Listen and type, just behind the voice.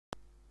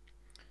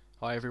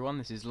Hi everyone,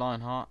 this is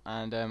Lionheart,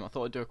 and I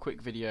thought I'd do a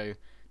quick video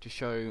to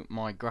show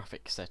my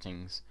graphic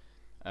settings.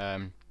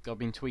 I've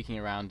been tweaking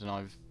around and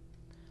I've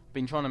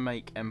been trying to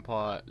make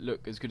Empire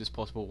look as good as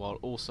possible while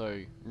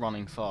also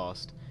running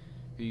fast.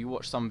 You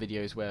watch some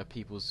videos where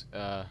people's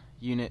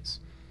units,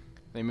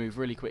 they move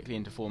really quickly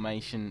into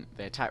formation,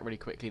 they attack really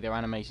quickly, their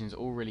animations are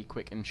all really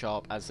quick and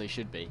sharp as they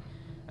should be.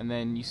 And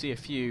then you see a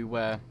few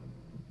where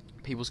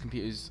people's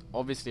computers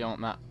obviously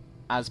aren't that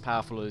as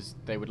powerful as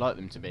they would like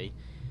them to be.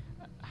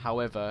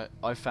 However,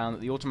 I've found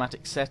that the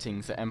automatic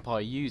settings that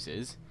Empire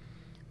uses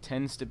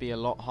tends to be a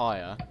lot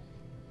higher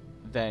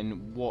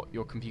than what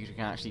your computer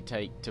can actually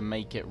take to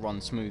make it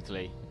run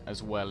smoothly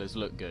as well as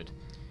look good.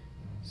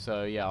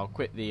 So yeah, I'll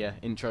quit the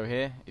intro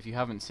here. If you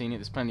haven't seen it,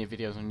 there's plenty of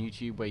videos on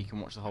YouTube where you can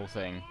watch the whole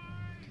thing.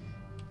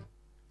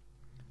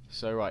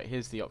 So right,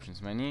 here's the options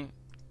menu,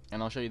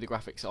 and I'll show you the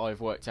graphics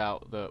I've worked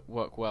out that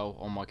work well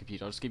on my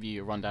computer. I'll just give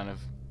you a rundown of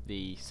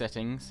the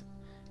settings,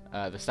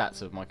 the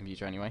stats of my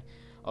computer anyway.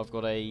 I've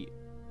got a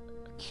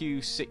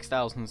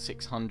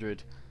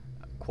Q6600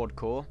 quad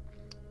core.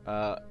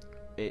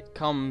 It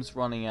comes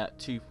running at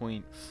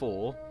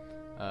 2.4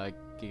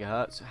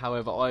 gigahertz.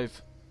 However,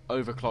 I've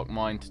overclocked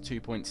mine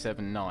to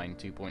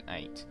 2.79,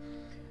 2.8.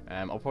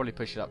 I'll probably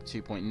push it up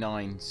to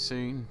 2.9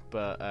 soon,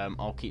 but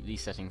I'll keep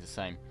these settings the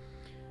same.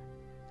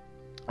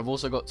 I've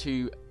also got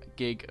 2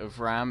 gig of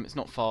RAM. It's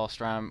not fast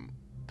RAM,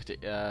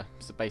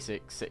 it's the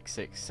basic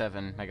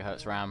 667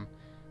 megahertz RAM,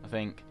 I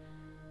think.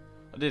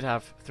 I did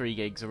have 3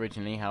 gigs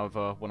originally,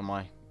 however one of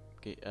my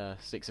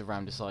sticks of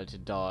RAM decided to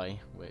die,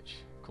 which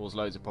caused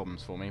loads of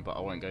problems for me, but I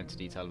won't go into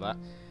detail of that.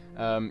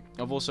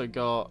 I've also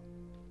got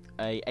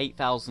a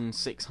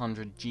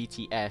 8600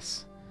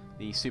 GTS,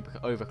 the super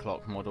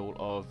overclock model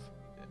of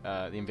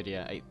the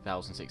Nvidia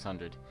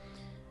 8600.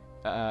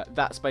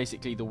 That's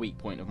basically the weak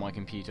point of my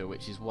computer,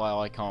 which is why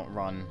I can't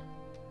run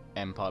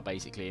Empire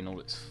basically in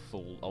all its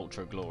full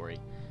ultra glory,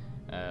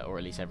 or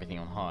at least everything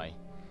on high.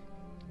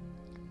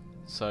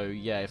 So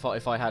yeah, if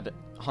I had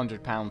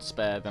 £100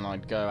 spare, then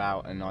I'd go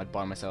out and I'd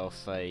buy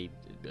myself one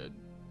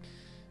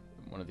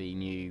of the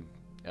new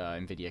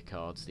Nvidia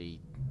cards, the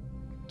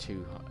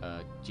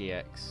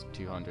GX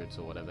 200s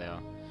or whatever they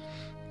are.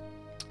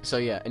 So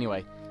yeah,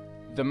 anyway,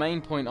 the main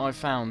point I've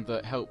found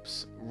that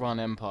helps run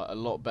Empire a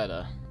lot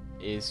better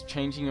is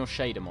changing your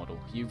shader model.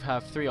 You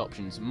have 3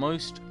 options.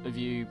 Most of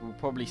you will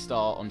probably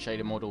start on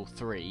shader model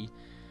 3,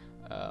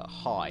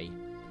 high.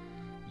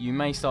 You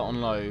may start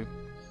on low.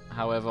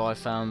 However, I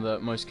found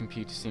that most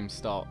computers seem to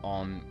start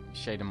on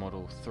shader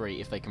model 3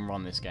 if they can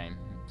run this game,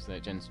 so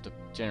it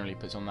generally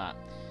puts on that.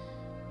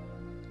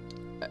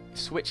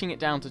 Switching it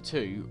down to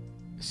 2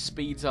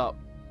 speeds up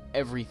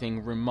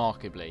everything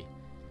remarkably.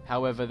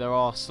 However, there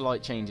are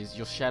slight changes.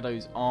 Your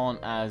shadows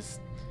aren't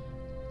as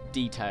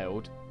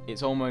detailed.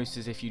 It's almost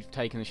as if you've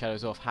taken the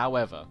shadows off.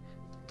 However,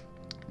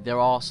 there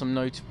are some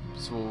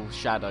noticeable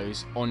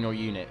shadows on your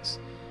units.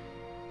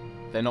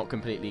 They're not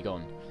completely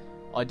gone.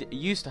 I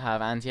used to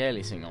have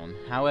anti-aliasing on.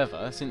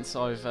 However, since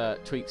I've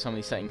tweaked some of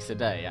these settings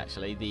today,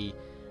 actually, the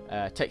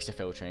texture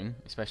filtering,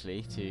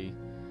 especially to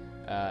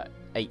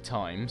 8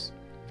 times,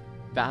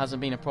 that hasn't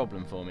been a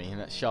problem for me, and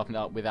that's sharpened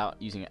up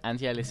without using it.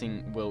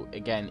 Anti-aliasing will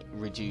again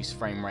reduce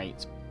frame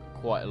rates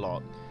quite a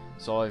lot,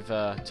 so I've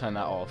turned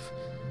that off.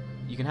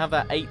 You can have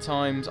that 8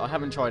 times. I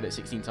haven't tried it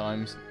 16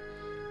 times.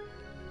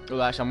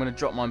 Well, actually, I'm going to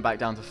drop mine back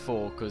down to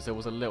 4 because there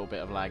was a little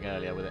bit of lag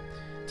earlier with it.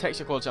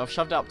 Texture quality, I've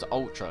shoved it up to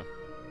ultra.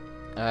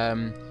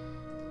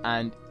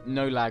 And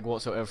no lag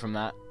whatsoever from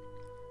that.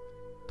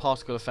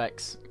 Particle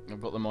effects, I've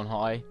got them on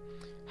high.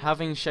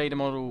 Having shader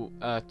model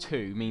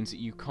 2 means that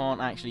you can't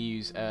actually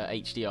use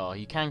HDR.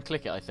 You can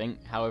click it, I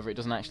think, however it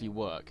doesn't actually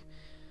work.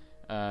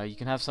 You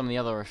can have some of the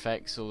other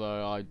effects,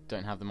 although I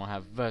don't have them. I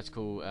have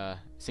vertical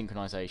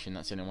synchronization,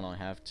 that's the only one I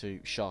have,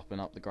 to sharpen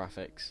up the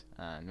graphics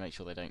and make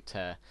sure they don't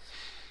tear.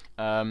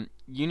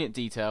 Unit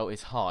detail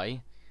is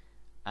high.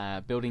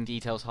 Building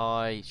details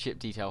high, ship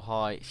detail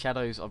high,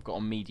 shadows I've got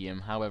on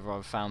medium. However,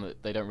 I've found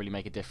that they don't really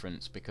make a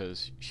difference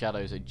because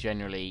shadows are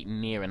generally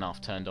near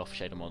enough turned off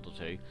shader model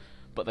 2,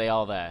 but they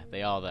are there,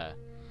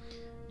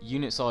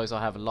 Unit size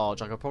I have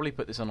large. I could probably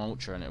put this on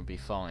ultra and it would be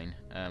fine.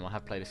 I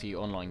have played a few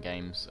online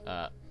games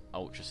at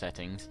ultra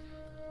settings.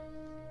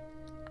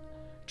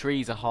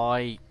 Trees are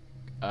high.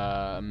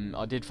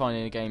 I did find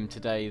in a game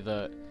today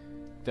that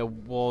there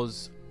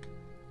was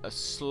a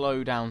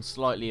slowdown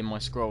slightly in my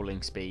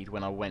scrolling speed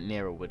when I went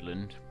near a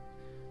woodland,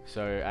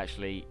 so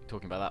actually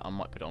talking about that, I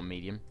might put it on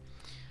medium.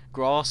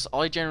 Grass,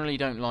 I generally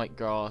don't like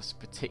grass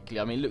particularly.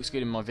 I mean, it looks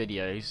good in my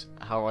videos,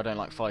 however I don't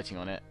like fighting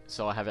on it,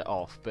 so I have it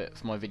off, but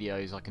for my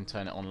videos I can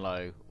turn it on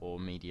low or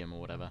medium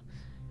or whatever.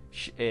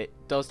 It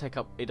does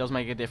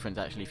make a difference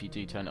actually if you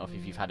do turn it off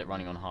if you've had it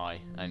running on high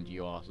and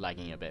you are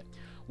lagging a bit.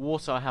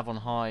 Water I have on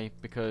high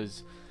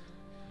because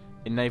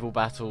in naval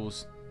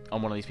battles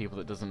I'm one of these people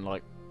that doesn't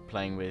like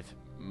playing with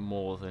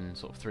more than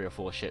sort of 3 or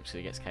 4 ships because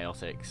it gets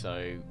chaotic,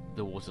 so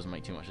the water doesn't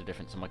make too much of a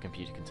difference and my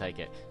computer can take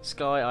it.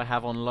 Sky I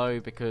have on low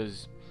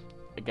because,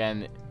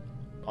 again,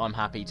 I'm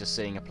happy just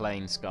seeing a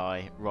plain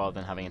sky rather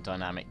than having a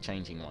dynamic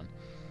changing one.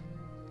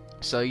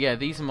 So yeah,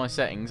 these are my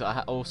settings.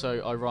 I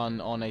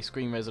run on a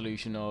screen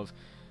resolution of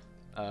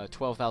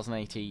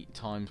 1280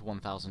 times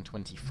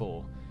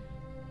 1024.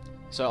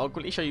 So I'll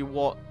quickly show you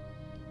what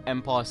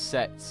Empire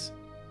sets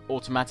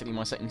automatically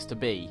my settings to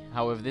be.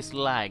 However, this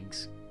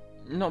lags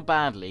not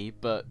badly,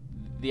 but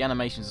the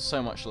animations are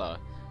so much slower.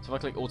 So if I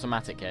click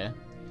automatic here,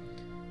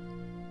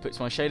 puts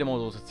my shader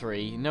model to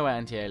 3, no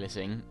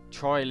anti-aliasing,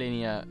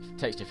 trilinear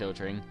texture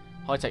filtering,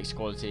 high texture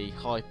quality,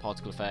 high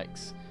particle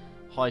effects,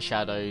 high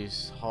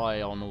shadows,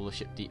 high on all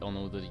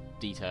the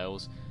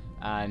details,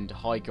 and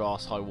high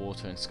grass, high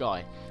water, and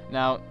sky.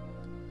 Now,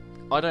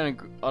 I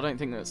don't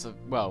think that's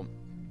well.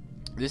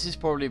 This is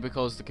probably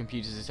because the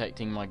computer's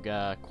detecting my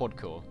quad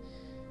core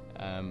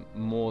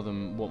more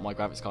than what my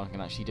graphics card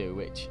can actually do.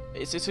 Which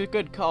it's a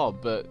good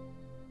card, but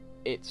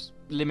it's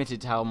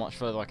limited to how much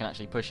further I can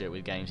actually push it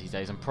with games these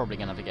days. I'm probably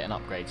gonna have to get an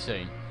upgrade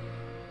soon.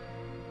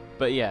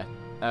 But yeah,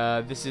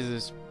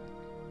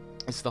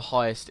 it's the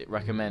highest it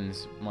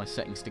recommends my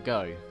settings to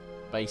go,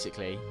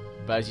 basically.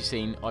 But as you've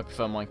seen, I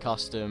prefer mine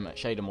custom at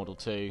shader model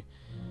 2,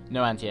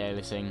 no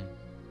anti-aliasing,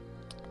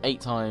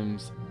 8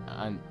 times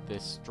and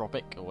this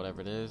dropic or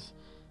whatever it is.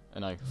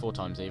 No, 4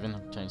 times even.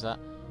 I've changed that.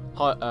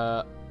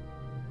 High,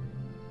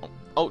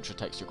 ultra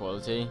texture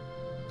quality,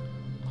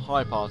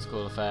 high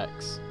particle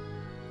effects,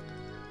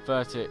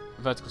 vertical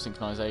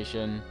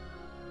synchronization,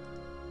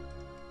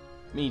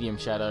 medium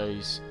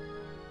shadows,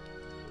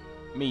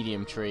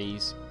 medium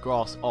trees,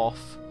 grass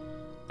off,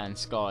 and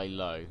sky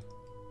low.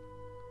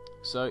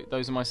 So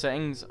those are my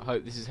settings. I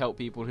hope this has helped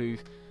people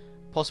who've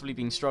possibly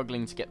been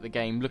struggling to get the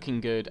game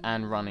looking good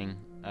and running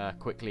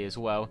quickly as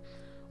well.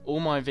 All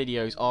my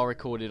videos are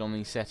recorded on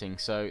these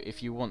settings, so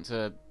if you want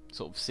to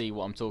sort of see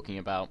what I'm talking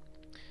about,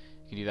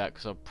 you can do that,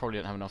 because I probably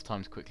don't have enough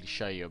time to quickly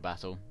show you a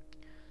battle.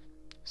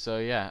 So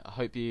yeah, I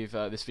hope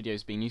this video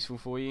has been useful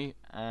for you,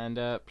 and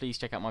please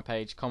check out my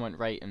page, comment,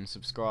 rate and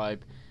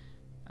subscribe,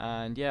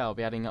 and yeah, I'll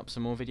be adding up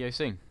some more videos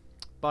soon.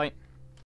 Bye.